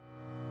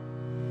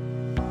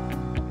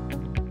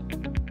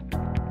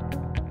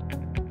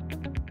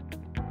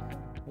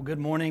Well, good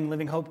morning,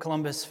 Living Hope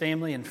Columbus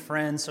family and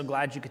friends. So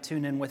glad you could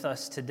tune in with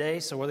us today.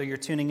 So whether you're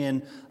tuning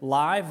in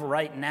live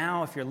right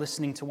now, if you're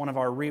listening to one of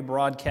our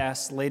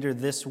rebroadcasts later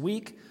this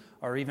week,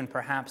 or even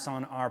perhaps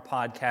on our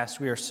podcast,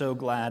 we are so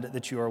glad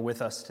that you are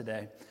with us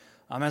today.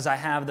 As I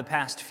have the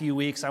past few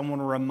weeks, I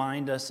want to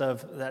remind us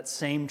of that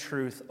same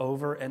truth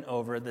over and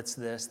over, that's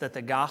this, that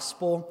the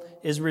gospel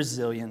is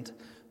resilient,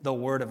 the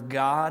word of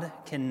God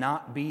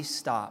cannot be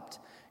stopped,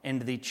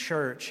 and the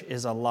church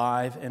is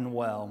alive and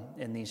well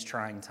in these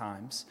trying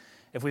times.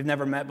 If we've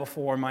never met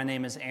before, my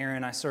name is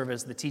Aaron. I serve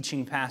as the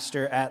teaching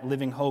pastor at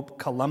Living Hope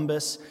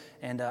Columbus.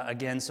 And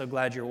again, so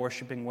glad you're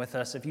worshiping with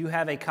us. If you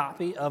have a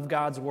copy of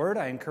God's Word,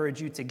 I encourage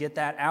you to get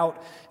that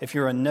out. If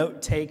you're a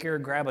note taker,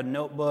 grab a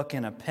notebook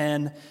and a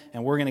pen,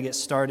 and we're going to get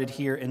started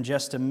here in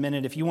just a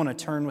minute. If you want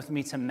to turn with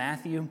me to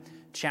Matthew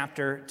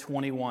chapter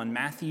 21.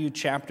 Matthew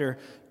chapter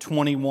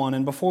 21.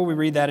 And before we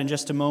read that in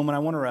just a moment, I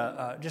want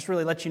to just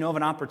really let you know of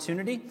an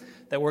opportunity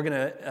that we're going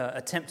to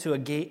attempt to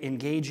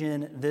engage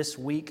in this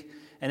week.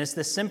 And it's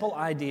this simple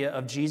idea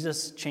of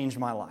Jesus changed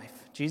my life.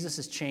 Jesus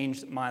has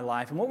changed my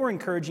life. And what we're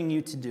encouraging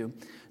you to do,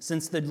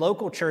 since the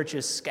local church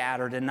is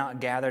scattered and not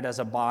gathered as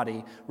a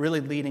body, really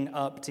leading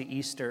up to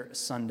Easter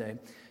Sunday,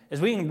 is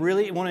we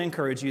really want to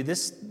encourage you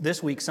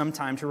this week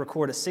sometime to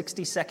record a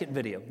 60-second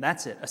video.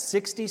 That's it, a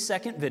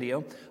 60-second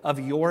video of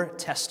your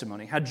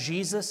testimony, how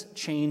Jesus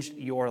changed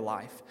your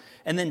life.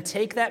 And then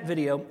take that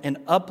video and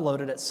upload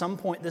it at some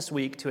point this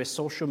week to a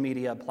social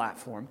media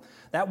platform.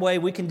 That way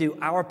we can do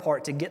our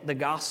part to get the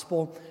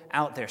gospel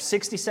out there.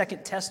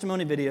 60-second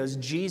testimony videos,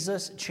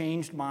 Jesus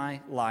changed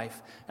my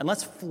life. And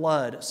let's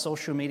flood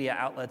social media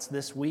outlets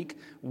this week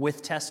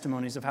with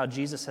testimonies of how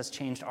Jesus has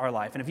changed our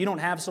life. And if you don't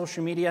have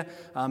social media,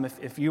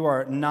 if you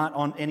are not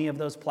on any of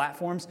those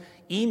platforms,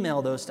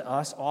 email those to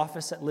us,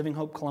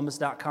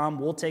 office@livinghopecolumbus.com.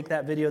 We'll take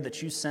that video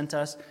that you sent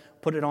us,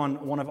 put it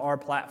on one of our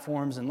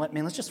platforms, and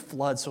let's just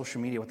flood social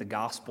media with the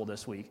gospel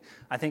this week.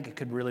 I think it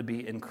could really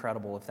be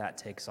incredible if that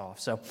takes off.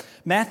 So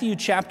Matthew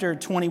chapter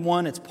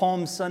 21, it's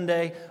Palm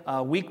Sunday,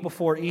 week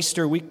before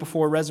Easter, week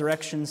before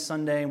Resurrection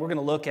Sunday, and we're going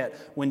to look at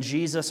when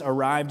Jesus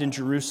arrived in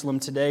Jerusalem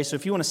today. So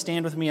if you want to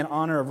stand with me in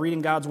honor of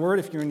reading God's Word,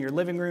 if you're in your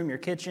living room, your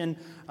kitchen,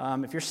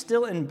 if you're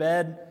still in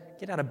bed,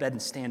 get out of bed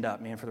and stand up,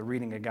 man, for the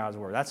reading of God's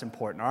Word. That's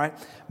important, all right?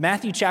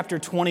 Matthew chapter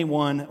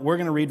 21, we're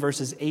going to read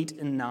verses 8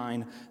 and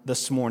 9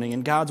 this morning.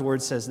 And God's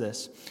Word says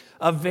this: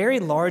 "A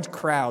very large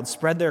crowd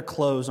spread their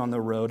clothes on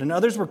the road, and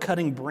others were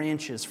cutting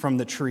branches from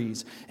the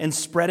trees and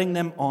spreading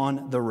them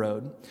on the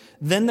road.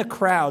 Then the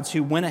crowds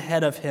who went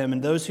ahead of him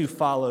and those who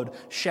followed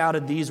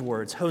shouted these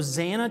words,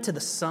 'Hosanna to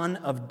the Son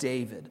of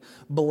David.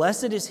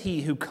 Blessed is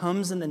he who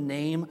comes in the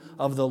name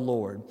of the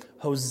Lord.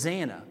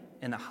 Hosanna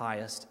in the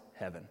highest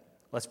heaven.'"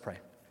 Let's pray.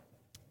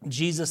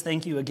 Jesus,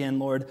 thank you again,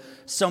 Lord,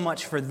 so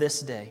much for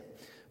this day.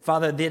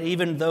 Father, that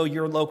even though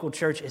your local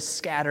church is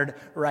scattered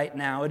right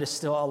now, it is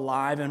still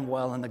alive and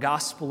well, and the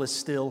gospel is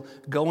still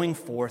going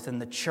forth,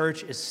 and the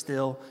church is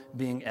still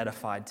being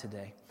edified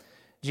today.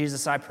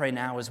 Jesus, I pray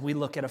now as we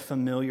look at a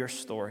familiar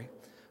story,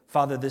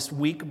 Father, this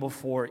week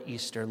before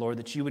Easter, Lord,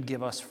 that you would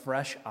give us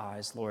fresh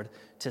eyes, Lord,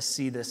 to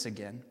see this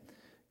again.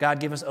 God,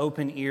 give us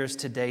open ears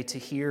today to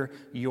hear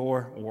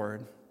your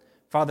word.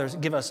 Father,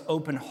 give us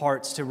open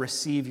hearts to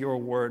receive your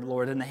word,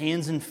 Lord, and the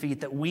hands and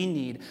feet that we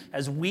need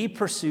as we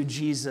pursue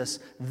Jesus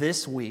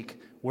this week,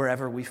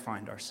 wherever we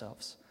find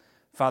ourselves.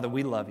 Father,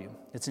 we love you.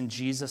 It's in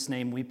Jesus'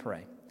 name we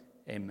pray.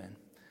 Amen.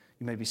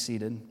 You may be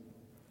seated.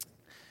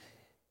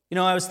 You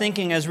know, I was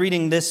thinking as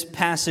reading this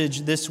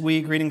passage this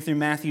week, reading through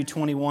Matthew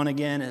 21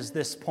 again as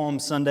this Palm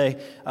Sunday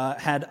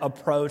had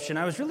approached, and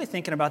I was really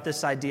thinking about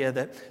this idea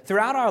that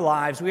throughout our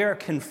lives we are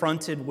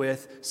confronted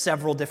with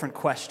several different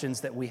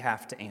questions that we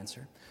have to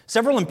answer.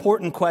 Several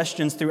important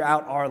questions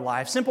throughout our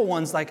life. Simple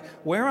ones like,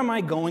 where am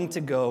I going to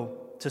go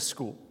to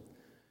school?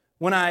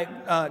 When I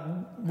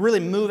really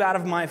move out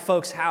of my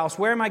folks' house,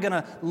 where am I going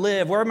to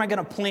live? Where am I going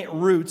to plant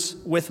roots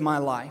with my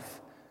life?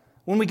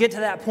 When we get to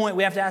that point,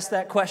 we have to ask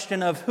that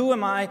question of who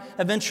am I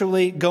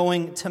eventually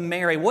going to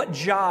marry? What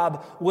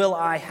job will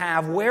I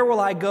have? Where will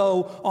I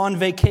go on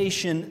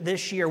vacation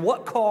this year?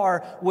 What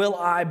car will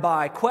I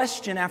buy?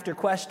 Question after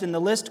question, the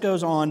list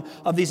goes on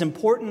of these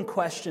important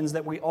questions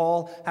that we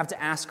all have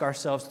to ask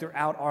ourselves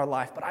throughout our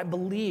life. But I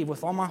believe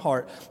with all my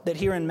heart that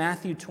here in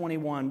Matthew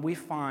 21, we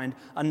find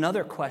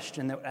another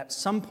question that at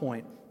some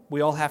point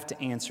we all have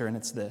to answer, and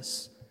it's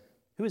this: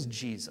 who is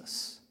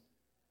Jesus?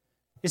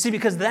 You see,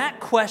 because that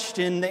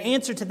question, the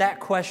answer to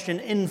that question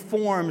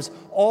informs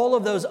all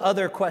of those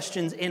other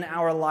questions in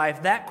our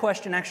life. That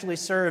question actually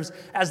serves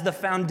as the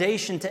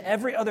foundation to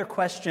every other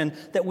question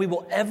that we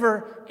will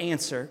ever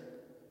answer.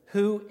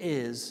 Who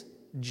is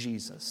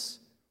Jesus?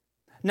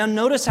 Now,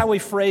 notice how we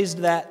phrased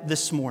that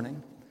this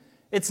morning.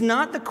 It's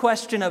not the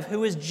question of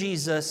who is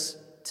Jesus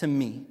to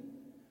me.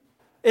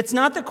 It's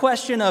not the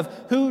question of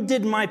who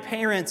did my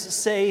parents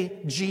say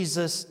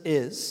Jesus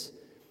is.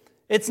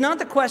 It's not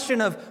the question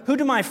of who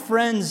do my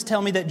friends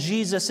tell me that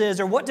Jesus is,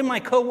 or what do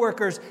my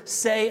coworkers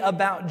say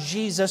about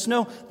Jesus.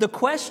 No, the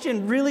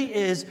question really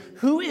is,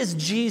 who is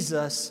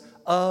Jesus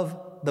of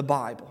the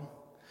Bible?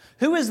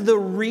 Who is the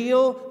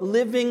real,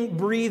 living,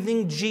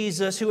 breathing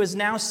Jesus who is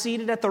now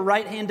seated at the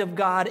right hand of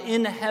God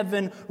in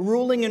heaven,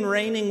 ruling and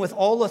reigning with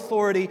all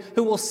authority,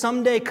 who will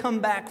someday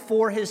come back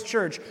for his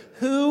church?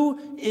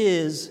 Who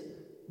is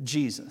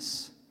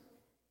Jesus?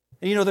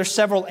 And there's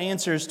several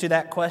answers to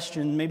that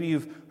question. Maybe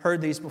you've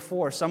heard these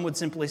before. Some would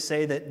simply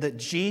say that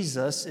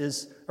Jesus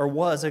is or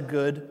was a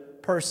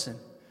good person.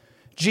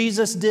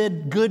 Jesus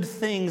did good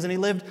things and he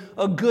lived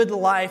a good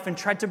life and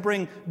tried to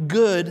bring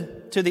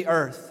good to the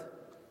earth.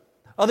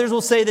 Others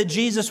will say that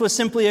Jesus was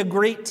simply a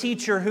great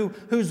teacher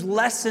whose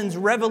lessons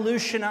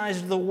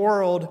revolutionized the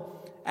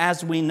world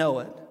as we know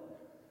it.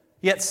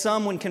 Yet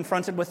some, when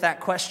confronted with that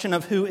question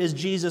of who is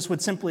Jesus,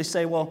 would simply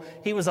say, well,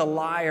 he was a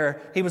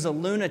liar, he was a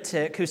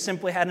lunatic who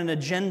simply had an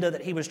agenda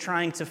that he was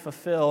trying to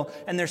fulfill,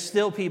 and there's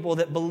still people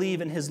that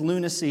believe in his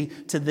lunacy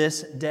to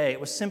this day.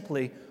 It was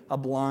simply a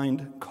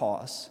blind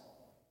cause.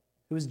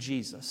 Who is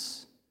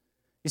Jesus?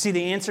 You see,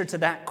 the answer to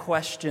that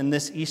question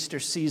this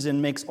Easter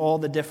season makes all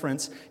the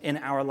difference in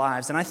our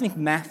lives. And I think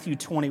Matthew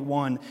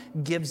 21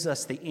 gives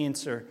us the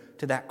answer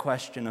to that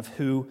question of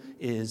who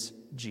is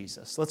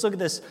Jesus. Let's look at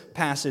this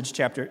passage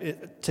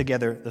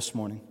together this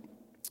morning.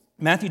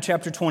 Matthew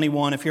chapter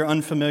 21, if you're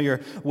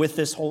unfamiliar with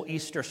this whole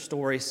Easter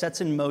story,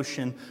 sets in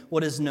motion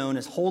what is known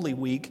as Holy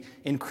Week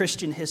in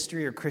Christian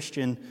history or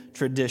Christian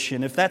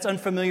tradition. If that's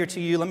unfamiliar to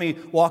you, let me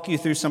walk you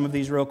through some of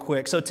these real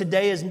quick. So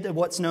today is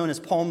what's known as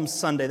Palm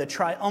Sunday, the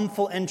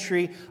triumphal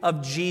entry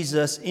of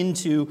Jesus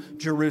into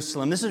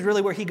Jerusalem. This is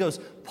really where he goes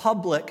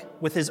public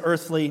with his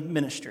earthly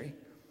ministry.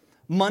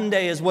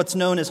 Monday is what's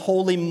known as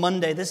Holy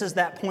Monday. This is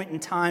that point in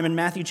time in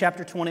Matthew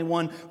chapter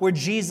 21 where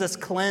Jesus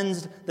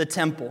cleansed the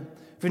temple.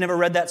 If you've never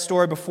read that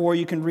story before,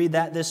 you can read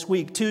that this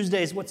week.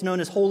 Tuesday is what's known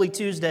as Holy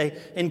Tuesday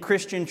in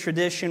Christian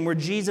tradition, where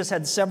Jesus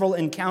had several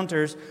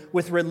encounters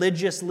with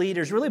religious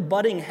leaders, really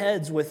butting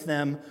heads with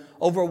them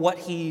over what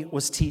he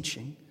was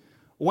teaching.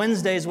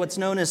 Wednesday is what's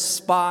known as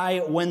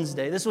Spy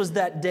Wednesday. This was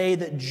that day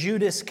that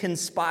Judas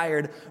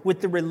conspired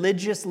with the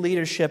religious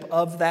leadership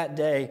of that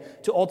day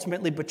to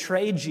ultimately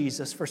betray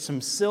Jesus for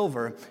some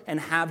silver and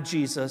have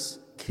Jesus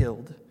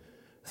killed.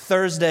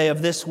 Thursday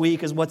of this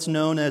week is what's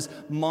known as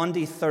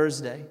Maundy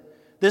Thursday.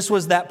 This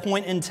was that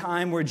point in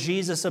time where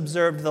Jesus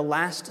observed the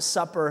Last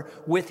Supper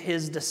with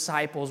his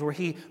disciples, where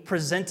he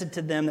presented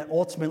to them that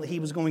ultimately he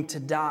was going to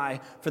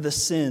die for the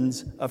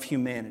sins of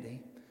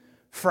humanity.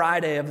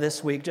 Friday of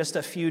this week, just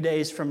a few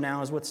days from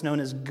now, is what's known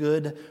as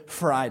Good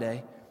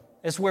Friday.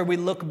 It's where we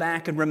look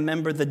back and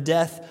remember the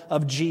death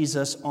of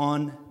Jesus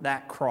on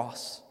that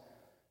cross.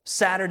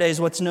 Saturday is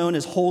what's known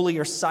as Holy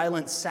or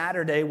Silent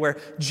Saturday, where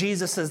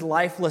Jesus'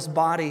 lifeless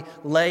body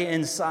lay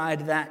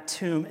inside that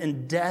tomb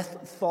and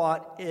death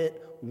thought it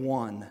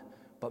won.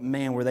 But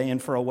man, were they in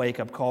for a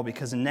wake-up call,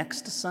 because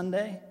next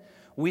Sunday,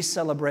 we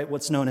celebrate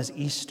what's known as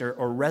Easter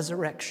or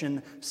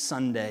Resurrection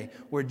Sunday,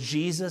 where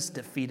Jesus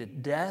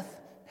defeated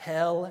death,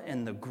 hell,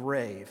 and the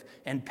grave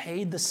and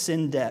paid the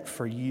sin debt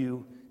for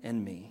you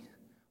and me.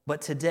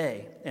 But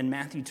today, in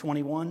Matthew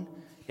 21,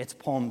 it's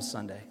Palm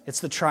Sunday. It's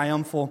the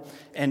triumphal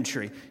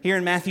entry. Here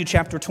in Matthew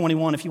chapter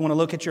 21, if you want to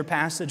look at your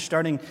passage,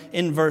 starting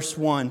in verse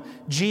 1,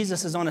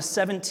 Jesus is on a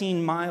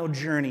 17-mile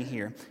journey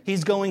here.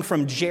 He's going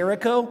from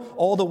Jericho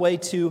all the way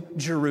to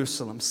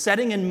Jerusalem,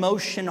 setting in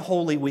motion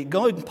Holy Week,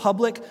 going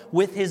public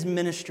with his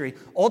ministry,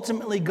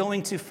 ultimately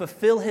going to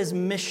fulfill his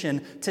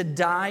mission to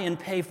die and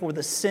pay for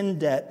the sin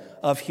debt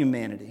of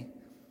humanity.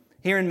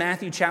 Here in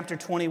Matthew chapter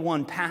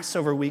 21,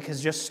 Passover week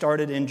has just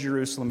started in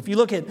Jerusalem. If you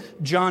look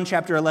at John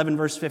chapter 11,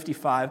 verse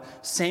 55,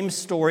 same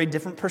story,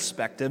 different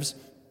perspectives.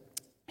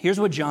 Here's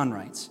what John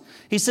writes.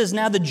 He says,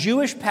 "Now the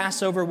Jewish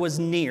Passover was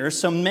near,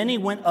 so many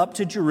went up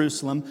to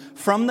Jerusalem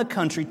from the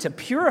country to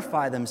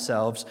purify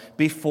themselves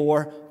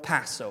before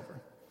Passover."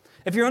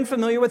 If you're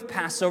unfamiliar with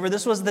Passover,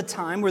 this was the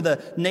time where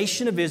the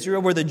nation of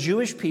Israel, where the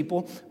Jewish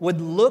people would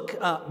look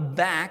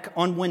back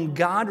on when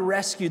God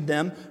rescued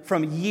them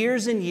from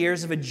years and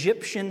years of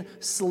Egyptian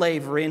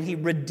slavery, and he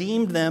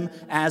redeemed them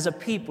as a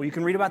people. You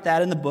can read about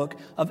that in the book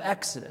of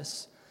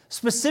Exodus.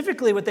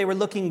 Specifically, what they were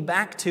looking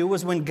back to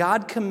was when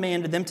God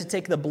commanded them to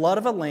take the blood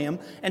of a lamb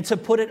and to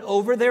put it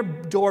over their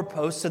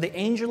doorposts so the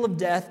angel of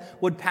death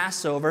would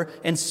pass over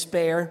and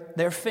spare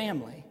their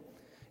family.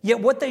 Yet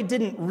what they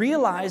didn't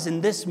realize in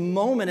this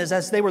moment is,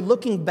 as they were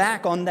looking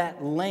back on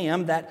that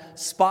lamb, that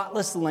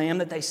spotless lamb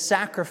that they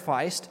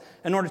sacrificed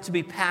in order to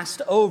be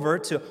passed over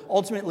to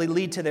ultimately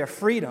lead to their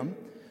freedom,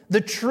 the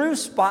true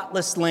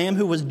spotless lamb,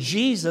 who was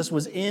Jesus,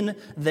 was in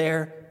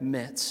their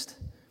midst.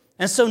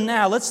 And so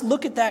now let's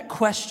look at that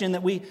question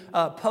that we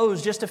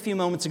posed just a few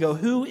moments ago.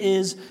 Who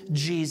is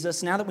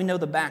Jesus? Now that we know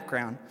the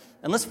background.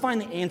 And let's find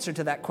the answer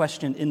to that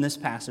question in this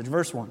passage.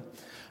 Verse 1.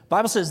 The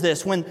Bible says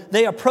this: "When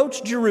they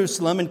approached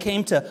Jerusalem and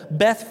came to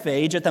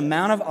Bethphage at the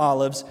Mount of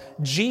Olives,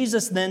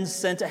 Jesus then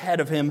sent ahead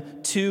of him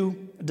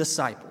 2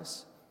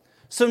 disciples."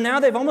 So now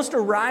they've almost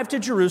arrived to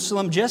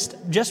Jerusalem just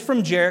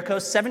from Jericho,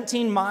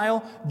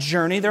 17-mile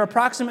journey. They're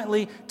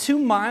approximately 2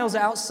 miles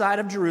outside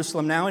of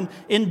Jerusalem now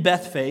in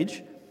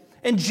Bethphage.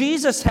 And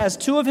Jesus has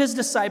 2 of his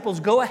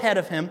disciples go ahead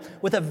of him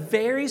with a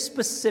very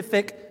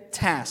specific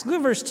task. Look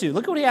at verse 2.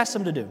 Look at what he asks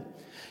them to do.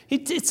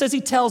 It says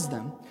he tells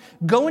them,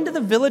 "Go into the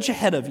village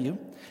ahead of you,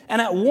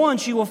 and at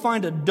once you will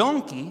find a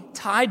donkey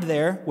tied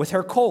there with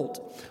her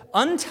colt.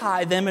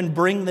 Untie them and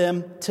bring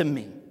them to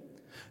me."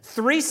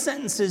 3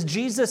 sentences,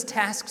 Jesus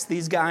tasks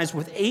these guys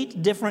with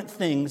 8 different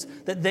things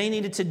that they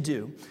needed to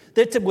do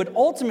that would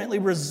ultimately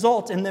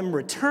result in them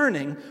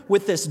returning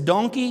with this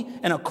donkey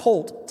and a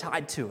colt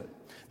tied to it.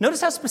 Notice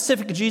how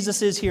specific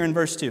Jesus is here in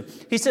verse 2.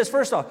 He says,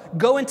 first off,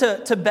 go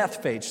into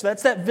Bethphage. So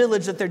that's that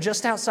village that they're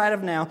just outside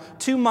of now,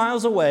 2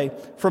 miles away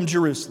from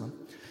Jerusalem.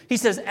 He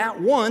says, at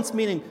once,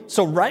 meaning,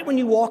 so right when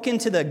you walk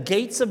into the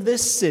gates of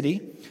this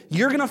city,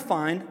 you're going to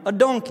find a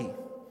donkey.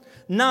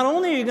 Not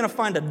only are you going to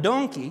find a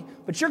donkey,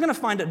 but you're going to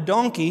find a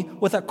donkey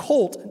with a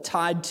colt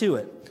tied to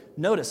it.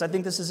 Notice, I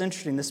think this is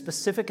interesting, the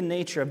specific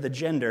nature of the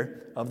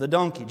gender of the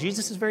donkey.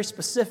 Jesus is very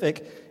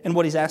specific in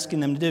what he's asking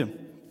them to do.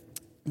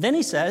 Then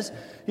he says,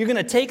 you're going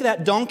to take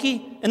that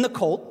donkey and the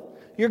colt,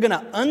 you're going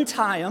to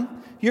untie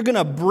them, you're going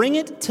to bring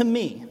it to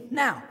me.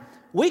 Now,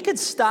 we could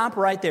stop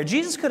right there.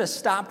 Jesus could have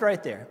stopped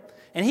right there,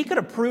 and he could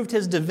have proved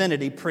his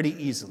divinity pretty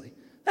easily.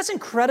 That's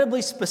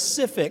incredibly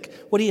specific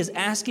what he is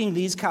asking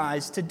these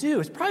guys to do.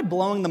 It's probably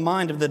blowing the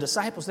mind of the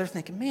disciples. They're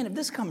thinking, man, if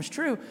this comes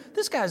true,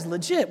 this guy's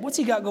legit. What's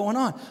he got going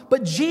on?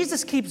 But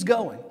Jesus keeps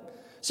going.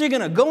 So you're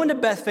going to go into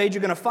Bethphage,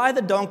 you're going to find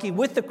the donkey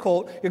with the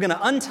colt, you're going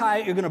to untie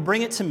it, you're going to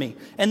bring it to me.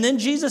 And then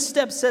Jesus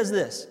says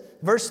this,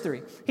 verse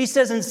 3. He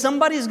says, and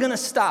somebody's going to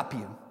stop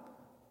you.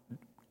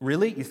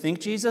 Really? You think,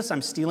 Jesus,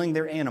 I'm stealing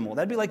their animal?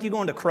 That'd be like you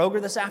going to Kroger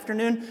this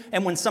afternoon,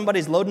 and when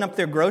somebody's loading up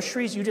their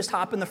groceries, you just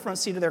hop in the front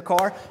seat of their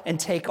car and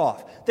take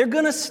off. They're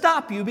going to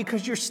stop you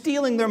because you're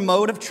stealing their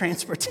mode of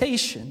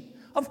transportation.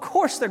 Of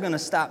course they're going to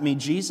stop me,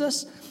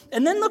 Jesus.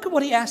 And then look at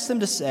what he asks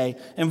them to say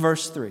in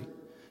verse 3.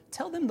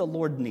 Tell them the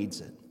Lord needs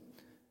it.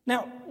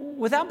 Now,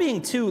 without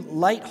being too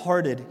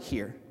lighthearted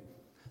here,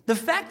 the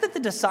fact that the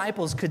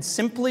disciples could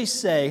simply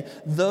say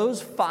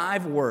those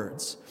 5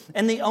 words,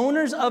 and the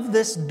owners of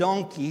this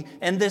donkey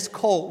and this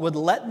colt would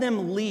let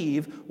them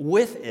leave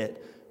with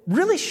it,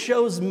 really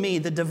shows me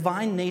the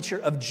divine nature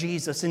of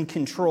Jesus in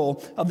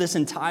control of this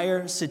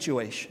entire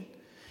situation.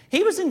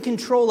 He was in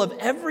control of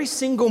every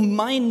single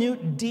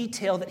minute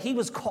detail that he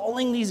was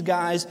calling these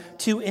guys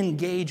to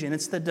engage in.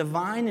 It's the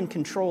divine in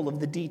control of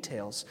the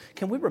details.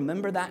 Can we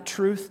remember that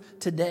truth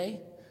today?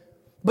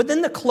 But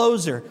then the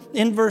closer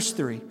in verse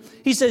 3,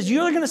 he says,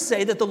 you're going to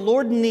say that the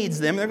Lord needs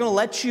them. They're going to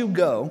let you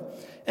go.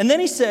 And then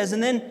he says,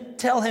 and then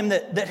tell him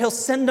that he'll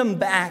send them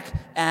back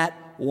at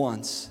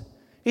once.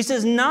 He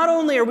says, not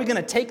only are we going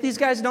to take these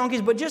guys'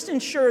 donkeys, but just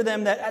ensure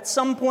them that at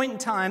some point in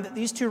time that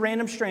these 2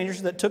 random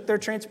strangers that took their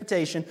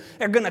transportation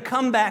are going to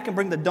come back and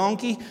bring the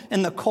donkey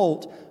and the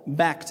colt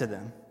back to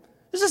them.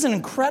 This is an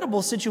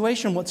incredible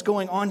situation, what's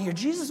going on here.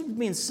 Jesus was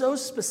being so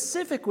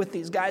specific with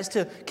these guys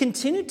to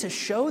continue to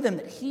show them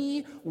that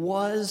he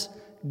was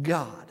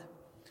God.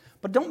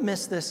 But don't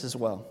miss this as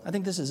well. I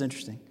think this is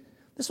interesting.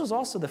 This was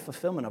also the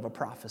fulfillment of a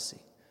prophecy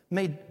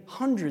made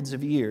hundreds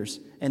of years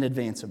in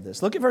advance of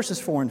this. Look at verses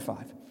 4 and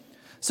 5.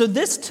 So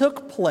this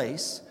took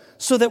place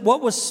so that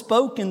what was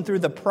spoken through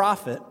the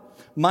prophet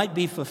might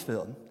be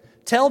fulfilled.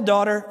 Tell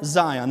daughter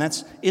Zion,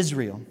 that's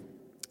Israel,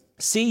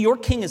 see, your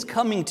king is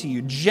coming to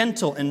you,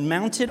 gentle and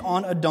mounted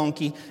on a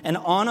donkey and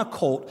on a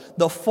colt,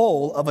 the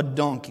foal of a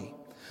donkey.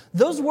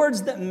 Those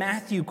words that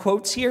Matthew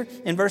quotes here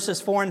in verses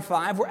 4 and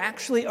 5 were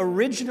actually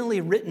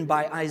originally written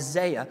by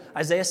Isaiah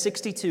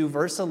 62,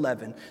 verse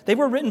 11. They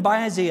were written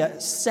by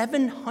Isaiah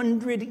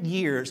 700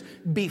 years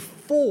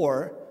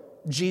before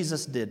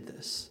Jesus did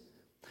this.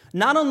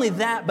 Not only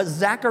that, but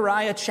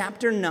Zechariah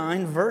chapter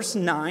 9, verse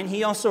 9,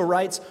 he also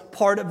writes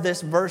part of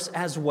this verse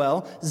as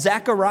well.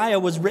 Zechariah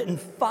was written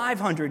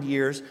 500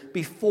 years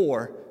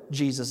before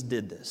Jesus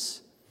did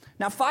this.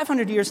 Now,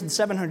 500 years and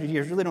 700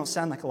 years really don't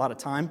sound like a lot of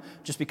time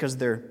just because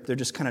they're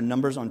just kind of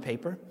numbers on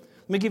paper.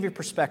 Let me give you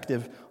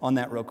perspective on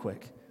that real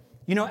quick.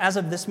 You know, as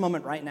of this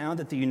moment right now,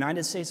 that the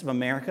United States of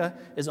America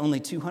is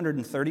only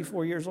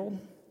 234 years old?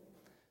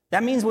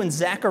 That means when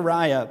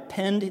Zechariah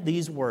penned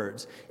these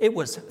words, it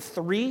was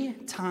 3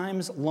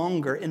 times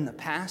longer in the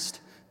past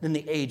than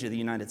the age of the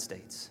United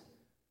States.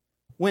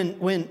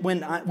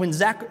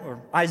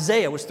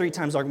 Isaiah was 3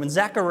 times longer. When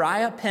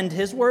Zechariah penned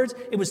his words,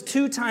 it was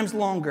 2 times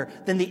longer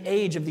than the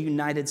age of the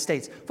United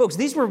States. Folks,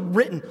 these were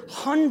written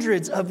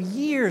hundreds of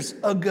years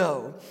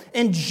ago.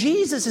 And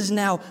Jesus is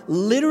now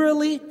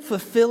literally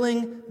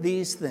fulfilling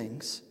these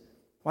things.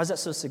 Why is that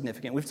so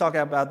significant? We've talked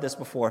about this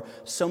before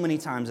so many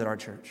times at our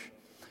church.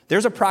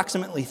 There's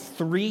approximately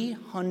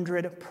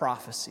 300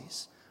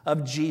 prophecies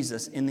of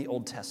Jesus in the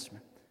Old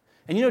Testament.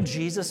 And you know,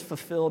 Jesus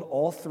fulfilled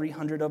all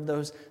 300 of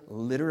those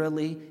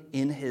literally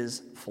in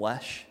his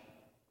flesh.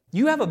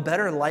 You have a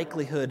better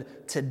likelihood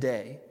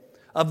today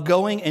of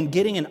going and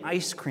getting an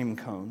ice cream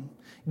cone,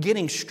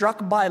 getting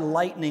struck by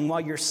lightning while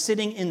you're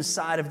sitting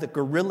inside of the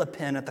gorilla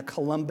pen at the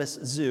Columbus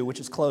Zoo, which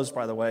is closed,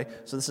 by the way,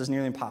 so this is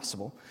nearly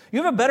impossible.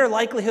 You have a better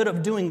likelihood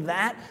of doing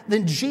that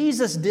than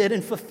Jesus did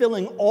in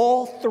fulfilling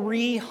all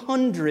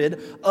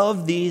 300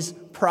 of these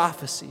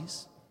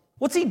prophecies.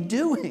 What's he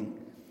doing?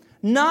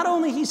 Not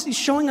only he's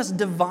showing us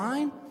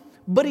divine,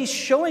 but he's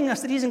showing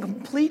us that he's in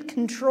complete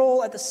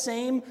control at the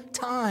same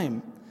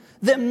time.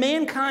 That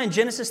mankind,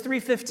 Genesis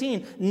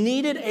 3:15,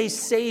 needed a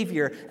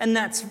Savior, and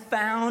that's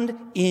found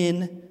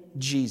in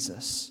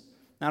Jesus.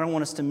 I don't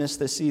want us to miss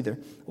this either.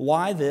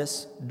 Why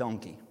this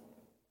donkey?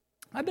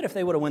 I bet if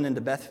they would have went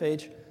into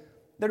Bethphage,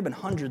 there'd have been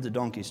hundreds of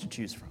donkeys to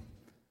choose from.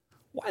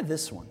 Why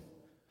this one?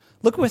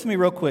 Look with me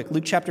real quick,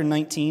 Luke chapter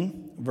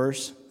 19,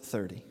 verse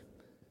 30.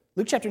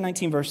 Luke chapter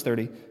 19, verse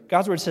 30,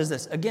 God's word says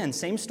this. Again,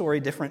 same story,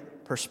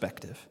 different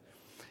perspective.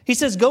 He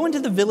says, "Go into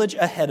the village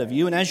ahead of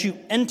you, and as you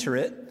enter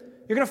it,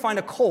 you're going to find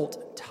a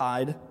colt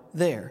tied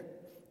there."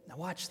 Now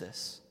watch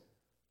this.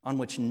 "On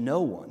which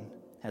no one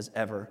has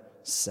ever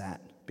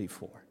sat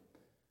before.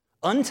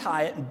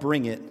 Untie it and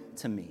bring it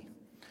to me."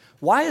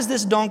 Why is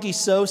this donkey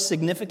so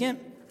significant?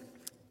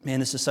 Man,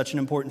 this is such an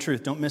important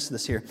truth. Don't miss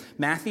this here.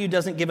 Matthew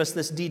doesn't give us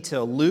this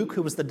detail. Luke,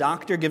 who was the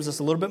doctor, gives us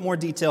a little bit more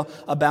detail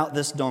about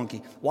this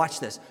donkey. Watch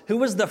this. Who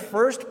was the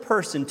first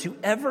person to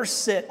ever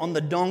sit on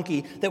the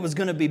donkey that was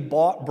going to be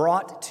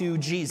brought to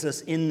Jesus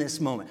in this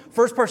moment?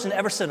 First person to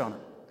ever sit on it?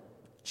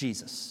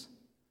 Jesus.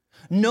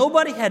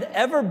 Nobody had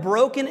ever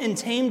broken and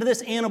tamed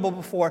this animal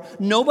before.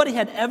 Nobody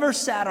had ever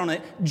sat on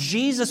it.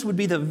 Jesus would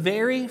be the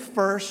very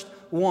first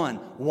one.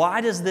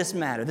 Why does this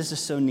matter? This is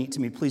so neat to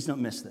me. Please don't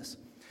miss this.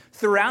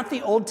 Throughout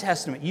the Old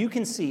Testament, you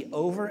can see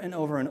over and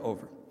over and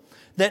over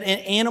that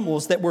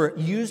animals that were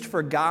used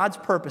for God's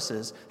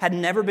purposes had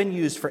never been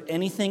used for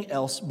anything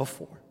else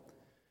before.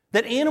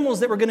 That animals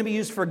that were going to be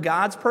used for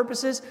God's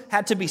purposes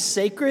had to be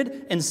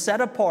sacred and set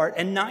apart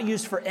and not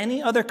used for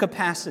any other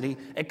capacity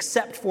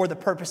except for the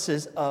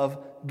purposes of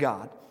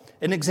God.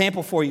 An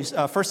example for you,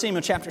 1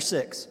 Samuel chapter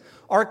 6.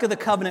 Ark of the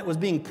Covenant was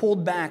being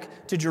pulled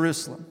back to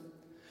Jerusalem.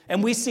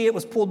 And we see it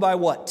was pulled by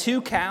what?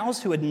 2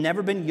 cows who had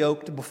never been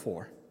yoked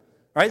before.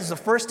 Right? This is the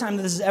first time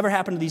that this has ever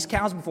happened to these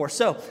cows before.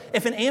 So,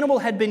 if an animal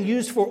had been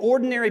used for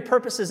ordinary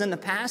purposes in the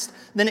past,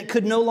 then it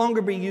could no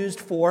longer be used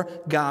for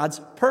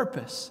God's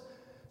purpose.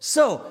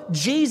 So,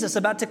 Jesus,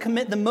 about to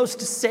commit the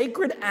most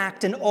sacred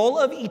act in all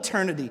of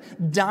eternity,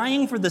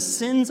 dying for the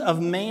sins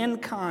of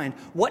mankind,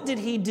 what did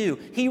he do?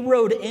 He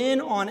rode in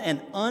on an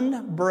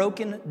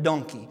unbroken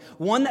donkey,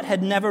 one that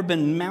had never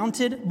been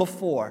mounted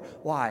before.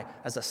 Why?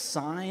 As a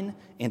sign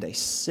and a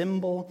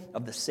symbol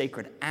of the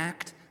sacred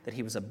act that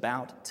he was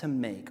about to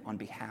make on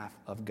behalf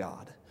of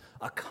God,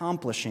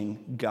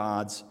 accomplishing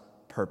God's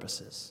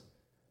purposes.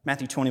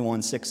 Matthew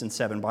 21, 6 and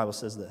 7, Bible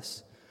says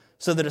this.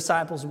 So the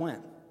disciples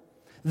went.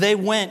 They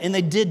went and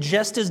they did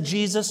just as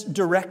Jesus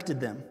directed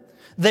them.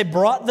 They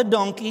brought the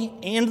donkey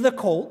and the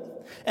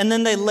colt, and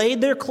then they laid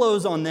their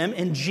clothes on them,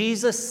 and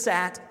Jesus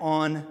sat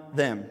on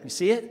them. You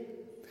see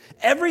it?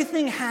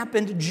 Everything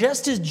happened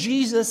just as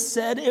Jesus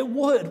said it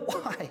would.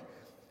 Why?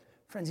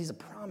 Friends, he's a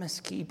promise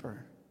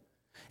keeper.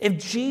 If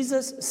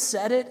Jesus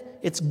said it,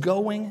 it's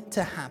going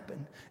to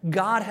happen.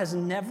 God has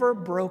never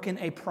broken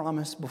a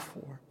promise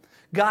before.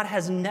 God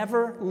has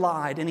never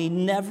lied, and he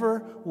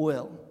never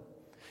will.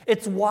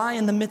 It's why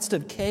in the midst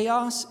of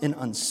chaos and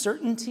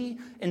uncertainty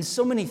and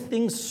so many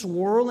things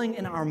swirling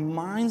in our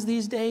minds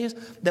these days,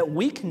 that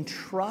we can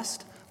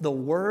trust the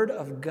word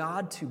of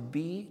God to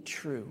be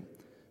true,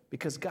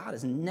 because God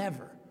has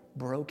never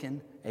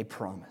broken a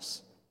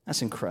promise.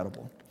 That's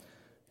incredible.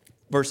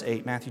 Verse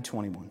 8, Matthew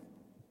 21.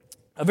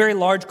 A very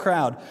large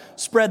crowd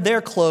spread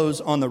their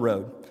clothes on the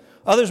road.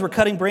 Others were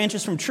cutting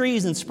branches from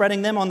trees and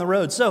spreading them on the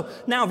road. So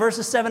now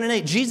verses 7 and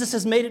 8, Jesus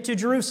has made it to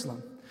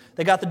Jerusalem.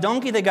 They got the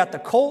donkey, they got the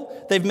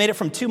colt. They've made it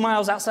from 2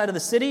 miles outside of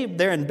the city.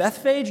 They're in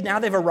Bethphage. Now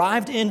they've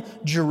arrived in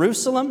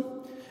Jerusalem.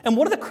 And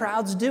what are the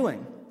crowds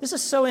doing? This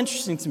is so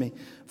interesting to me.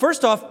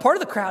 First off, part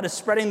of the crowd is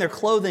spreading their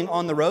clothing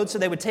on the road. So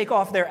they would take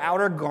off their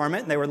outer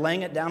garment and they were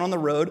laying it down on the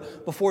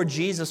road before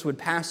Jesus would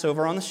pass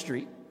over on the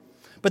street.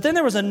 But then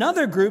there was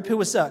another group who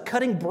was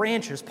cutting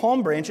branches,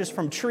 palm branches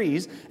from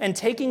trees, and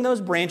taking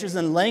those branches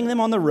and laying them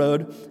on the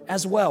road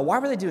as well. Why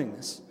were they doing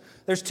this?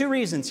 There's 2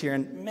 reasons here,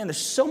 and man, there's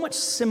so much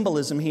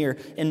symbolism here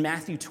in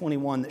Matthew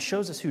 21 that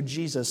shows us who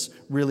Jesus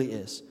really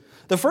is.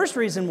 The first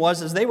reason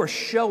was they were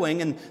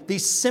showing, and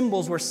these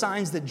symbols were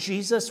signs that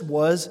Jesus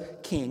was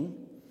king.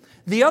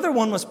 The other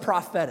one was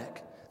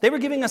prophetic. They were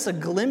giving us a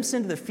glimpse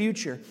into the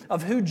future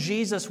of who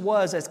Jesus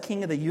was as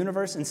King of the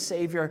universe and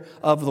Savior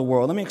of the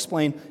world. Let me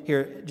explain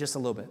here just a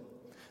little bit.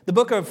 The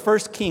book of 1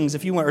 Kings,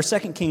 if you want, or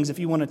 2 Kings, if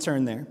you want to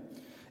turn there.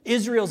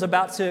 Israel's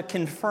about to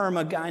confirm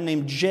a guy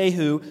named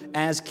Jehu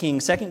as king.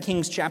 2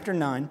 Kings chapter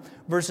 9,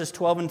 verses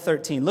 12 and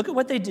 13. Look at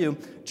what they do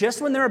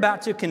just when they're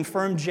about to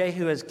confirm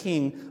Jehu as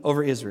king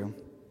over Israel.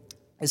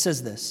 It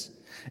says this.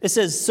 It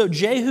says, "So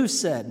Jehu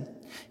said,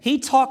 he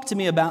talked to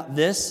me about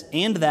this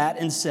and that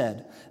and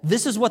said,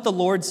 'This is what the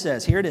Lord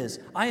says.'" Here it is.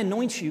 "I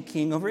anoint you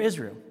king over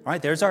Israel." All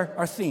right, there's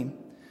our theme.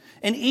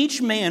 "And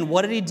each man,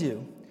 what did he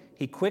do?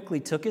 He quickly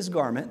took his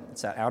garment,"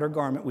 it's that outer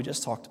garment we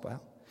just talked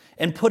about,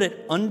 "and put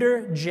it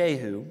under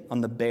Jehu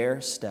on the bare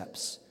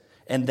steps.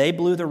 And they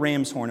blew the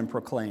ram's horn and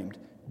proclaimed,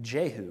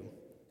 'Jehu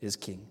is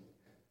king.'"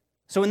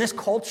 So in this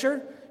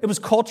culture, it was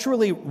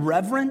culturally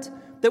reverent,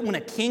 that when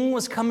a king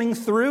was coming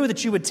through,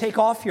 that you would take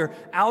off your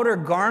outer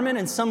garment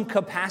in some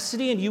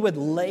capacity and you would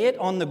lay it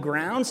on the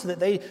ground so that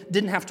they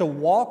didn't have to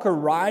walk or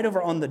ride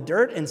over on the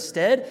dirt.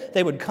 Instead,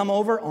 they would come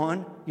over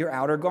on your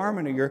outer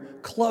garment or your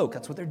cloak.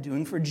 That's what they're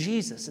doing for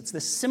Jesus. It's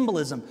this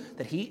symbolism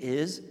that he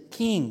is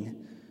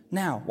king.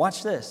 Now,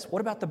 watch this.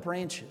 What about the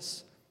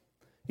branches?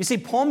 You see,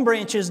 palm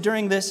branches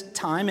during this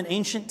time in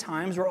ancient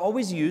times were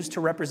always used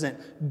to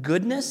represent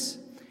goodness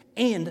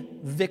and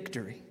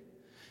victory.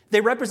 They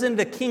represented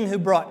a king who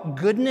brought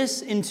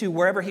goodness into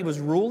wherever he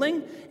was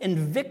ruling and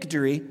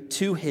victory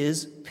to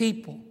his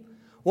people.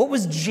 What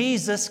was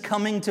Jesus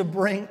coming to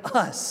bring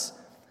us?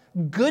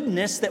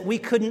 Goodness that we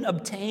couldn't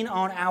obtain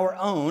on our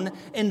own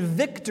and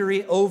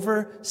victory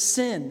over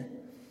sin.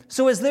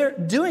 So as they're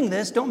doing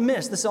this, don't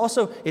miss,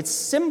 it's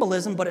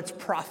symbolism, but it's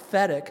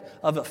prophetic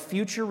of a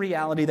future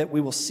reality that we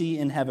will see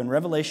in heaven.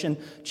 Revelation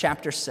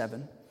chapter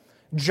 7.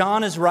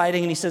 John is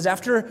writing and he says,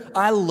 after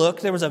I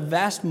looked, there was a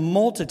vast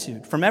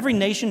multitude from every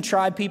nation,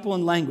 tribe, people,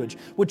 and language,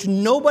 which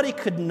nobody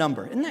could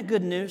number. Isn't that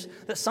good news?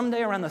 That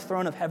someday around the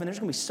throne of heaven, there's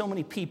going to be so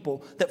many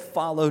people that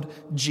followed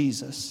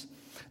Jesus.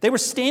 They were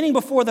standing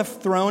before the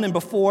throne and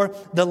before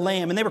the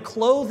Lamb, and they were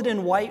clothed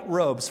in white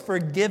robes,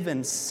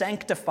 forgiven,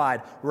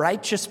 sanctified,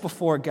 righteous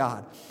before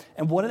God.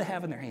 And what do they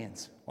have in their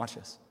hands? Watch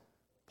this.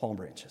 Palm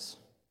branches.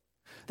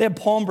 They had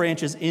palm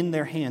branches in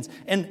their hands,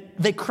 and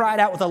they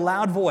cried out with a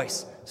loud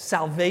voice,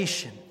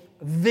 salvation,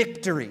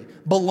 victory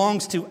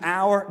belongs to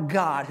our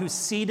God who's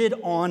seated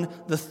on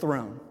the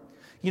throne.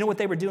 You know what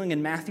they were doing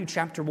in Matthew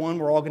chapter 1,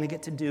 we're all going to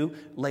get to do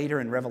later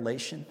in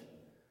Revelation?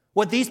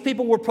 What these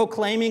people were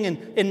proclaiming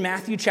in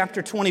Matthew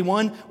chapter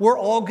 21, we're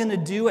all going to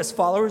do as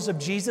followers of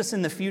Jesus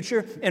in the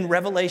future in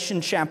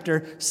Revelation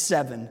chapter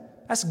 7.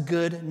 That's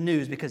good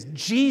news because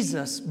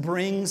Jesus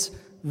brings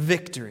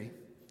victory.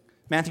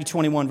 Matthew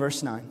 21,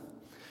 verse 9.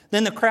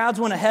 Then the crowds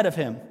went ahead of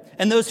him,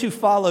 and those who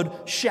followed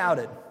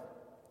shouted.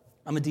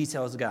 I'm a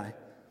details guy.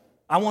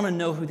 I want to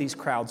know who these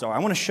crowds are. I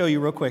want to show you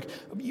real quick.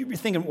 You're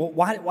thinking, well,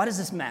 why does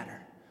this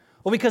matter?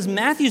 Well, because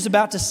Matthew's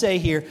about to say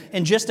here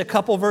in just a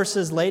couple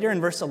verses later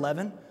in verse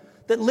 11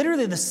 that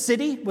literally the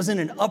city was in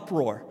an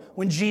uproar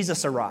when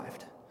Jesus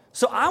arrived.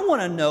 So I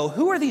want to know,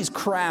 who are these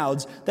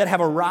crowds that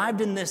have arrived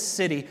in this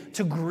city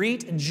to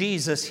greet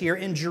Jesus here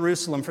in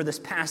Jerusalem for this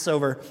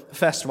Passover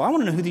festival? I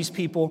want to know who these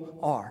people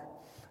are.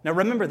 Now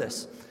remember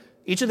this.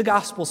 Each of the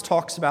Gospels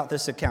talks about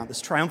this account,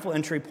 this triumphal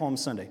entry Palm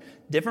Sunday.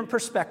 Different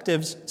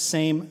perspectives,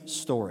 same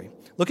story.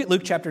 Look at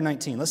Luke chapter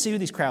 19. Let's see who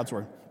these crowds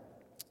were.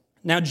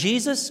 Now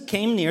Jesus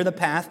came near the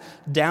path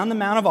down the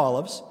Mount of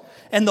Olives,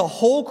 and the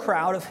whole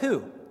crowd of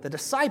who? The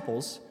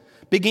disciples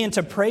began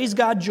to praise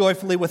God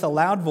joyfully with a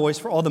loud voice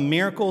for all the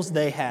miracles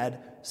they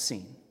had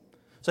seen.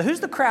 So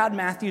who's the crowd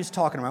Matthew's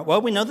talking about?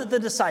 Well, we know that the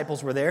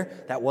disciples were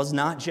there. That was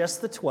not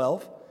just the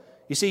 12.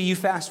 You see, you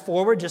fast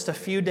forward just a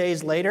few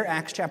days later,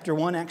 Acts chapter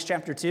 1, Acts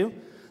chapter 2.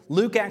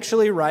 Luke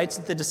actually writes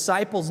that the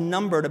disciples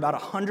numbered about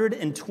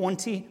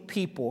 120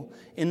 people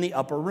in the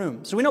upper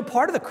room. So we know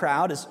part of the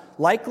crowd is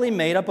likely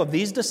made up of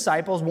these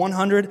disciples,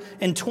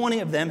 120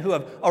 of them who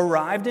have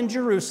arrived in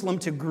Jerusalem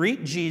to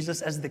greet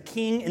Jesus as the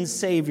King and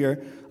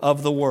Savior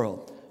of the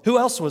world. Who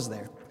else was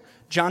there?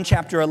 John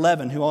chapter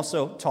 11, who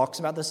also talks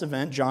about this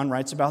event. John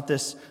writes about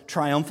this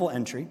triumphal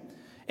entry.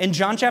 In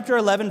John chapter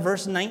 11,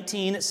 verse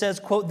 19, it says,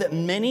 quote, that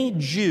many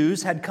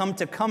Jews had come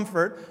to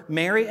comfort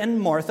Mary and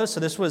Martha. So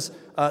this was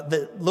a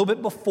little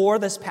bit before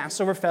this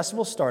Passover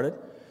festival started.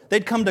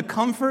 They'd come to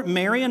comfort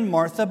Mary and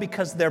Martha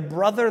because their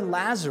brother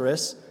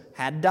Lazarus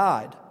had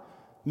died.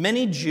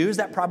 Many Jews,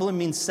 that probably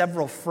means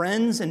several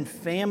friends and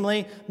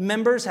family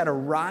members, had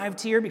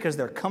arrived here because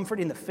they're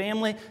comforting the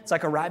family. It's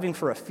like arriving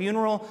for a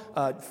funeral.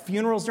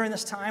 Funerals during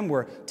this time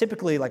were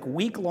typically like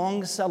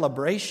week-long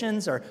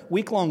celebrations or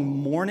week-long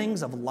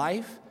mournings of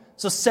life.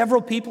 So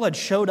several people had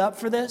showed up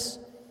for this.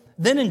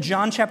 Then in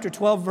John chapter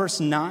 12, verse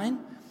 9,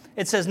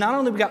 it says not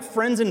only we got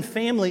friends and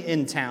family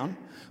in town,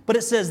 but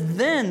it says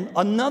then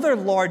another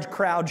large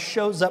crowd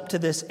shows up to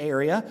this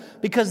area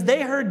because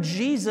they heard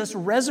Jesus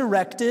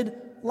resurrected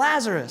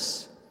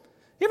Lazarus.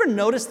 You ever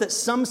notice that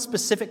some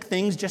specific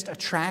things just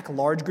attract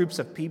large groups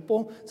of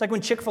people? It's like when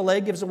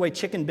Chick-fil-A gives away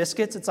chicken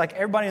biscuits. It's like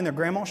everybody and their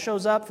grandma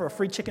shows up for a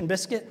free chicken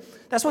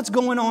biscuit. That's what's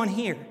going on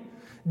here.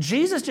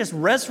 Jesus just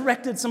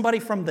resurrected somebody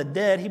from the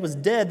dead. He was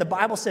dead. The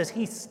Bible says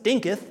he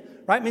stinketh,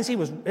 right? It means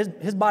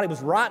his body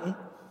was rotten.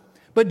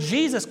 But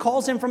Jesus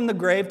calls him from the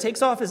grave,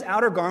 takes off his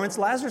outer garments.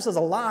 Lazarus is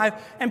alive,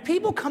 and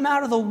people come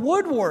out of the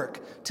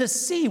woodwork to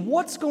see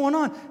what's going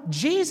on.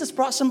 Jesus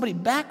brought somebody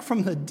back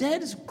from the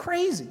dead. It's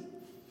crazy.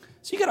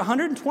 So you got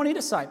 120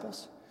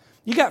 disciples.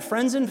 You got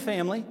friends and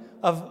family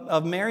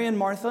of Mary and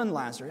Martha and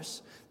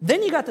Lazarus.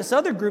 Then you got this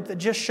other group that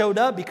just showed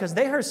up because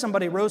they heard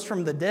somebody rose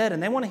from the dead,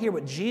 and they want to hear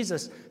what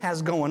Jesus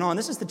has going on.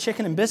 This is the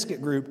chicken and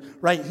biscuit group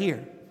right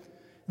here.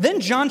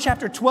 Then John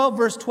chapter 12,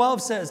 verse 12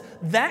 says,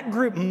 that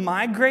group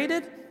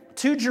migrated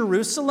to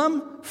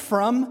Jerusalem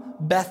from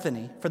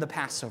Bethany for the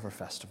Passover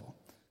festival.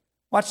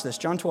 Watch this,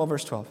 John 12,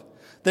 verse 12.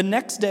 The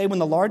next day when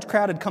the large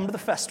crowd had come to the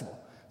festival,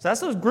 so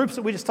that's those groups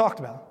that we just talked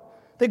about.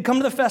 They'd come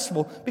to the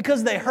festival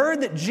because they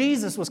heard that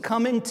Jesus was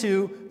coming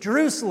to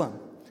Jerusalem.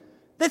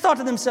 They thought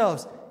to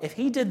themselves, if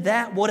he did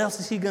that, what else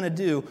is he going to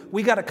do?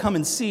 We got to come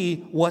and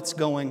see what's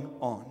going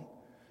on.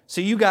 So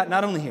you got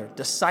not only here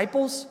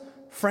disciples,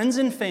 friends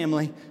and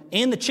family,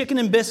 and the chicken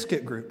and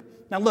biscuit group.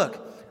 Now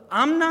look,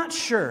 I'm not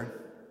sure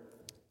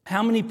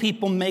how many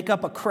people make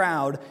up a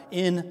crowd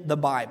in the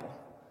Bible.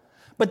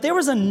 But there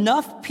was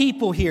enough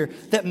people here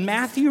that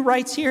Matthew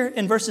writes here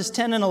in verses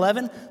 10 and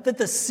 11 that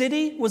the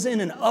city was in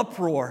an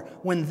uproar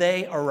when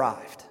they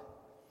arrived.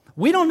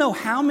 We don't know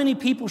how many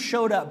people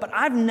showed up, but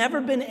I've never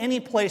been any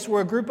place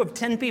where a group of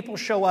 10 people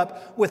show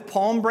up with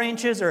palm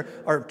branches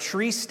or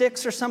tree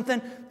sticks or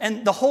something,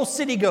 and the whole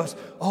city goes,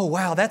 oh,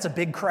 wow, that's a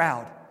big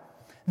crowd.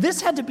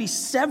 This had to be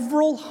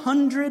several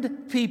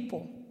hundred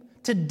people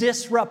to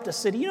disrupt a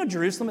city. You know,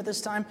 Jerusalem at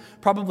this time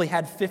probably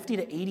had 50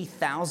 to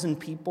 80,000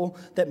 people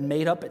that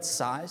made up its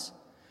size.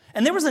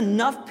 And there was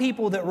enough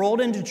people that rolled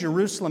into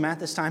Jerusalem at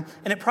this time,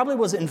 and it probably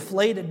was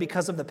inflated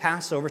because of the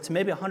Passover to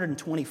maybe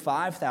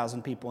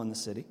 125,000 people in the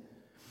city.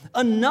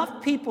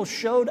 Enough people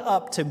showed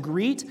up to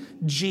greet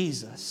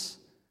Jesus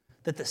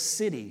that the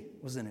city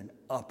was in an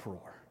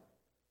uproar.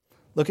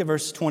 Look at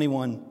verse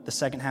 21, the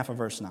second half of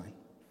verse 9.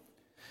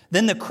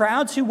 Then the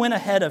crowds who went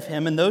ahead of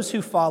him and those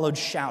who followed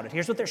shouted.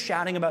 Here's what they're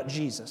shouting about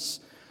Jesus.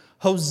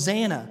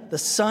 Hosanna, the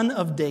Son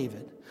of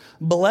David.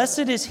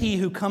 Blessed is he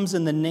who comes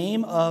in the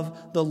name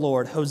of the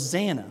Lord.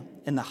 Hosanna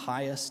in the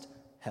highest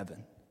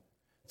heaven.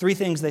 Three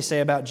things they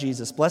say about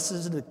Jesus. Blessed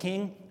is the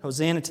King,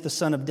 Hosanna to the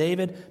Son of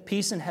David,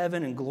 peace in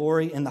heaven and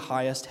glory in the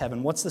highest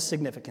heaven. What's the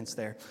significance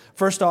there?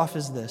 First off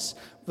is this.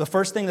 The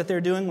first thing that they're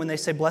doing when they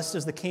say blessed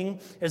is the King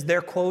is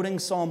they're quoting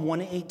Psalm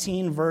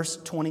 118, verse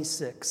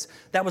 26.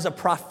 That was a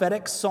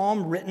prophetic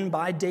psalm written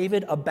by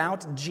David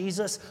about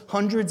Jesus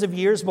hundreds of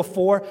years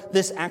before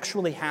this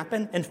actually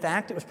happened. In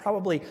fact, it was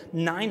probably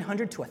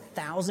 900 to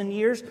 1,000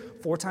 years,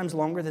 4 times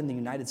longer than the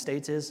United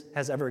States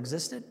has ever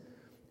existed.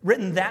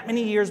 Written that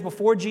many years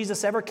before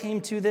Jesus ever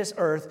came to this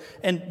earth,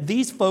 and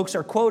these folks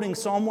are quoting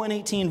Psalm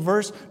 118,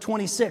 verse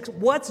 26.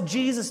 What's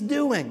Jesus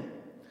doing?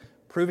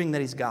 Proving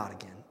that he's God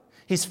again.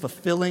 He's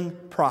fulfilling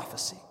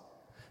prophecy.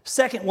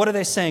 Second, what are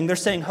they saying? They're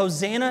saying,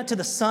 Hosanna to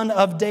the Son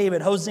of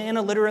David.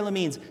 Hosanna literally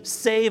means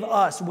save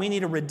us. We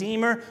need a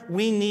Redeemer.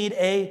 We need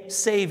a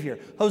Savior.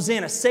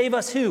 Hosanna, save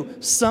us who?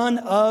 Son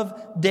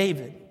of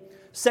David.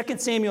 2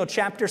 Samuel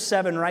chapter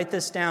 7, write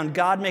this down.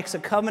 God makes a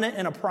covenant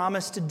and a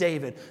promise to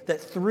David that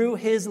through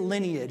his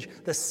lineage,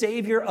 the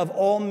Savior of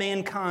all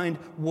mankind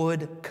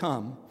would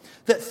come.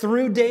 That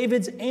through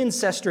David's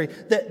ancestry,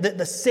 that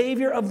the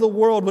Savior of the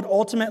world would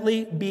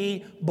ultimately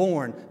be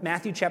born.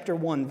 Matthew chapter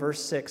 1,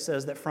 verse 6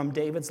 says that from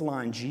David's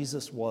line,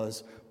 Jesus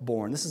was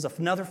born. This is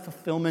another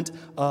fulfillment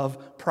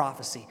of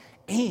prophecy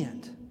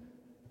and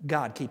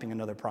God keeping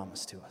another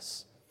promise to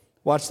us.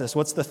 Watch this.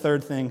 What's the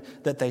third thing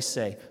that they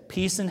say?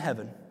 Peace in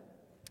heaven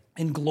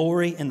and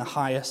glory in the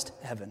highest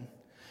heaven.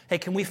 Hey,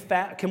 can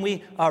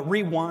we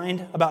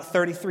rewind about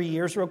 33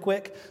 years real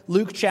quick?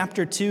 Luke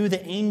chapter 2,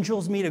 the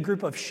angels meet a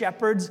group of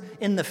shepherds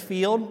in the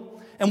field.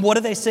 And what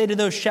do they say to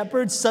those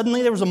shepherds?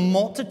 Suddenly there was a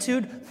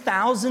multitude,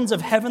 thousands of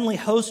heavenly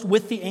hosts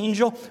with the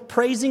angel,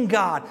 praising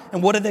God.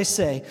 And what do they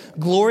say?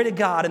 Glory to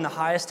God in the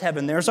highest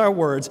heaven. There's our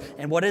words.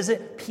 And what is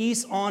it?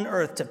 Peace on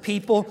earth to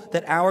people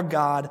that our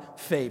God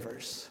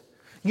favors.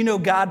 You know,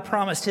 God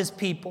promised his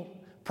people,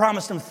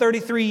 promised them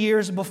 33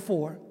 years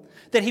before,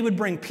 that he would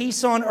bring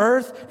peace on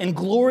earth and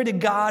glory to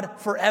God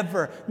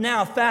forever.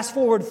 Now, fast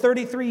forward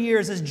 33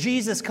 years as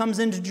Jesus comes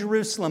into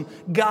Jerusalem,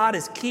 God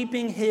is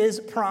keeping his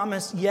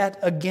promise yet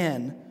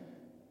again.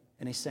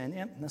 And he's saying,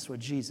 yep, that's what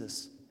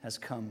Jesus has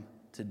come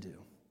to do.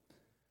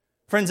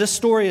 Friends, this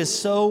story is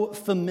so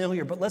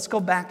familiar, but let's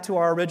go back to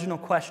our original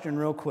question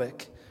real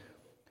quick.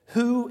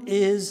 Who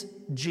is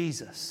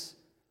Jesus?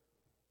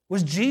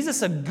 Was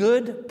Jesus a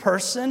good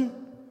person?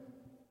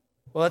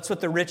 Well, that's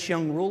what the rich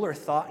young ruler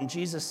thought, and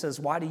Jesus says,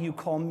 why do you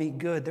call me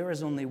good? There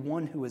is only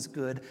one who is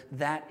good,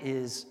 that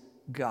is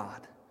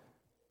God.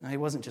 Now, he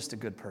wasn't just a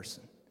good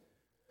person.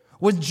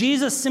 Was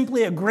Jesus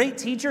simply a great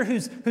teacher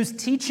whose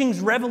teachings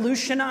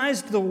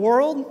revolutionized the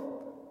world?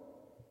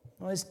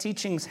 Well, his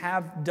teachings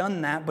have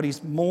done that, but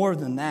he's more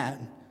than that.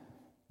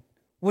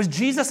 Was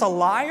Jesus a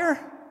liar?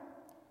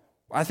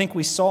 I think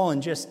we saw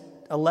in just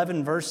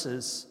 11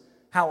 verses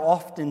how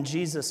often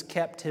Jesus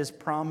kept his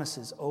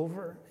promises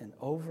over and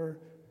over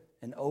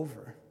and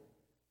over.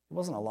 He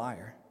wasn't a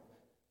liar.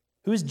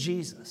 Who is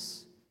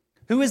Jesus?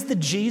 Who is the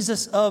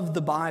Jesus of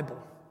the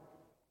Bible?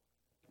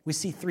 We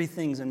see 3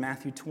 things in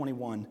Matthew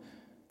 21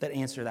 that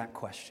answer that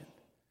question.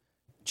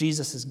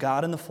 Jesus is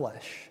God in the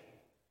flesh.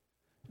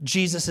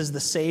 Jesus is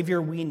the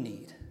Savior we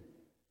need.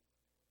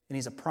 And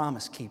he's a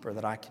promise keeper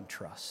that I can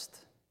trust.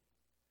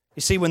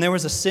 You see, when there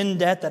was a sin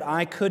debt that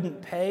I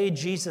couldn't pay,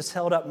 Jesus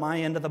held up my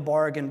end of the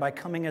bargain by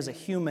coming as a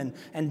human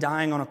and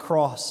dying on a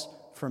cross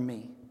for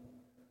me.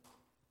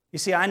 You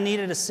see, I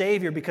needed a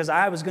Savior because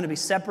I was going to be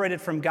separated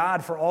from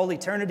God for all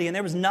eternity, and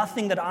there was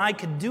nothing that I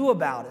could do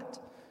about it.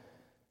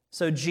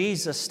 So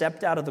Jesus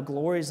stepped out of the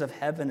glories of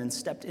heaven and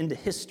stepped into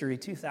history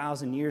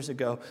 2,000 years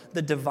ago.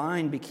 The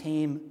divine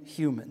became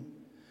human.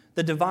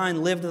 The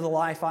divine lived the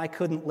life I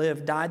couldn't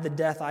live, died the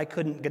death I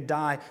couldn't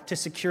die to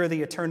secure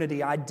the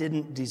eternity I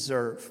didn't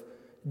deserve.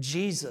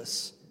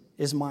 Jesus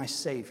is my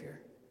Savior.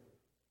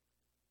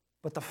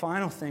 But the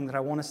final thing that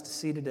I want us to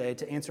see today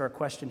to answer our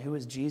question, who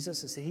is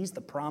Jesus, is that he's the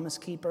promise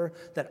keeper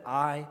that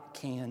I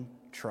can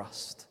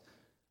trust.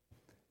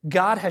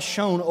 God has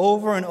shown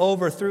over and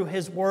over through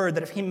his word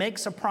that if he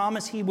makes a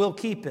promise, he will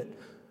keep it.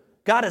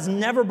 God has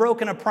never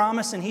broken a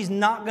promise, and he's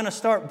not going to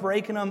start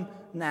breaking them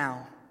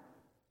now.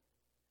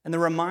 And the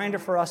reminder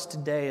for us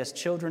today as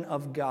children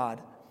of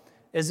God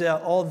is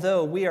that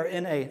although we are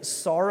in a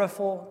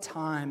sorrowful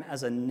time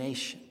as a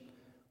nation,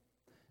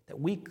 that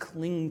we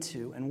cling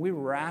to and we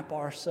wrap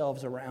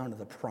ourselves around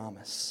the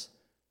promise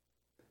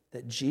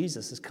that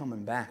Jesus is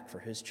coming back for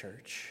his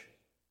church.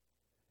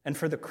 And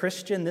for the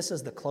Christian, this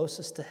is the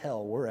closest to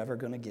hell we're ever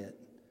going to get,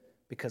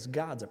 because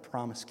God's a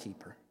promise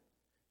keeper.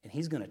 And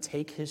he's going to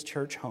take his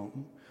church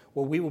home,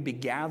 where we will be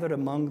gathered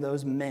among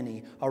those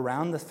many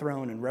around the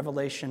throne in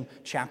Revelation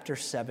chapter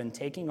 7,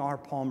 taking our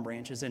palm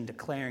branches and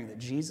declaring that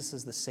Jesus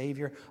is the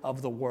Savior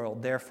of the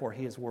world. Therefore,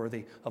 he is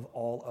worthy of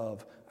all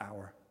of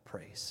our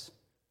praise.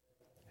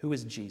 Who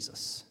is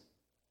Jesus?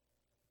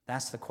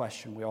 That's the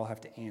question we all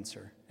have to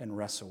answer and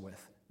wrestle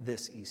with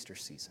this Easter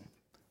season.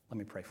 Let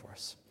me pray for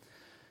us.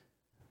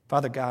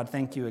 Father God,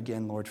 thank you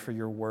again, Lord, for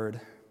your word.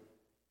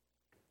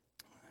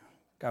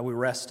 God, we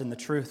rest in the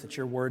truth that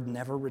your word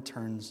never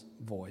returns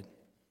void.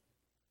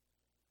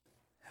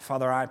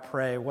 Father, I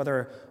pray,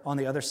 whether on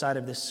the other side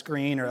of this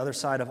screen or other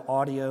side of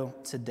audio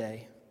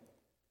today,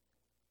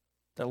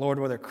 that, Lord,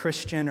 whether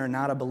Christian or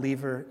not a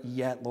believer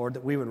yet, Lord,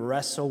 that we would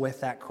wrestle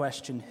with that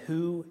question,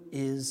 who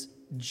is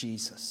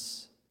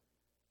Jesus?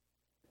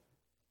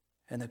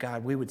 And that,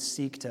 God, we would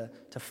seek to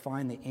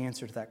find the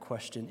answer to that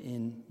question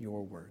in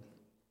your word.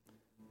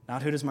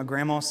 Not who does my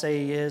grandma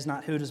say he is,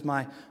 not who does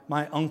my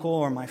uncle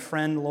or my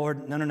friend,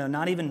 Lord. No,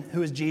 not even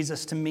who is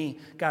Jesus to me.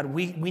 God,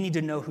 we need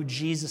to know who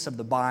Jesus of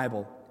the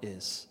Bible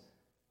is.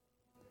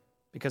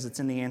 Because it's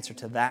in the answer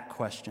to that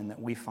question that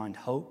we find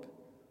hope,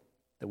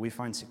 that we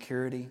find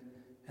security,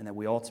 and that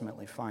we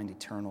ultimately find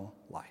eternal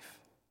life.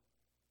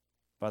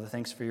 Father,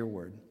 thanks for your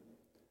word.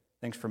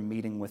 Thanks for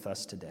meeting with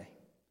us today.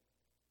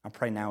 I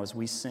pray now as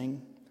we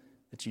sing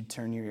that you'd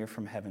turn your ear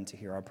from heaven to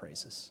hear our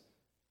praises.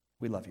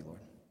 We love you,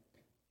 Lord.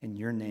 In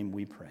your name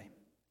we pray.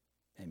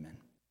 Amen.